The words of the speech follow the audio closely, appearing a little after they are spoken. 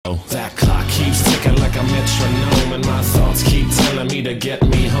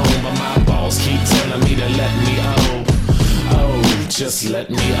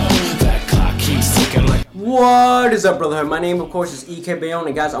What is up, brotherhood? My name, of course, is EkBayon,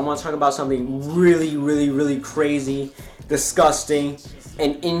 and guys, I want to talk about something really crazy, disgusting,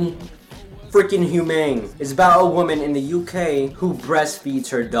 and freaking humane. It's about a woman in the UK who breastfeeds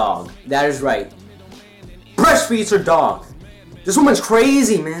her dog. That is right. Breastfeeds her dog. This woman's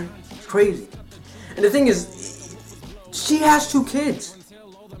crazy, man. It's crazy. And the thing is, she has two kids.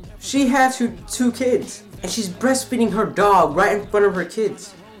 She has two kids. And she's breastfeeding her dog right in front of her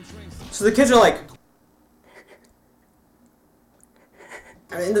kids. So the kids are like...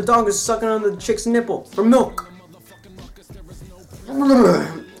 and the dog is sucking on the chick's nipple for milk.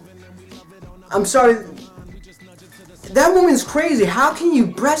 I'm sorry. That woman's crazy. How can you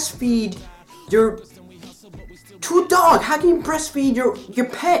breastfeed your two dogs? How can you breastfeed your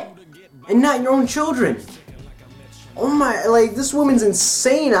pet and not your own children? Oh my, like, this woman's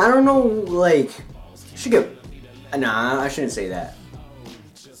insane. I don't know, like, she could, nah, I shouldn't say that.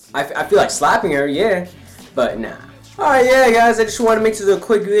 I feel like slapping her, yeah, but nah. Alright, yeah, guys, I just wanted to make this a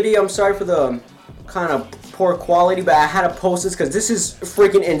quick video. I'm sorry for the kind of poor quality, but I had to post this because this is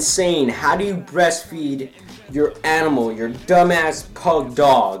freaking insane. How do you breastfeed your animal, your dumbass pug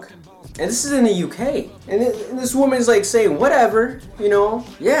dog? And this is in the UK. And this woman's like saying, whatever, you know.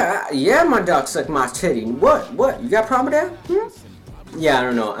 Yeah, my dog sucked my titty. What? You got a problem with that? Yeah, I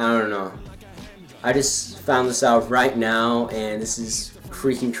don't know. I just found this out right now, and this is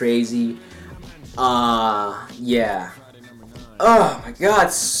freaking crazy. Yeah. Oh my god,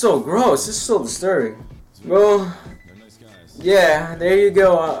 it's so gross. This is so disturbing. Well, yeah, there you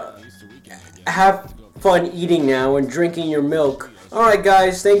go. Have fun eating now and drinking your milk. Alright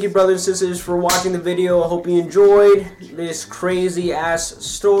guys, thank you brothers and sisters for watching the video. I hope you enjoyed this crazy ass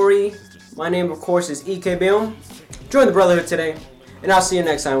story. My name, of course, is EkBayon. Join the brotherhood today, and I'll see you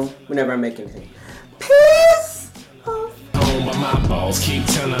next time whenever I make anything. Peace! But my balls keep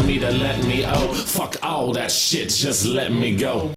telling me to let me out. Fuck all that shit, just let me go.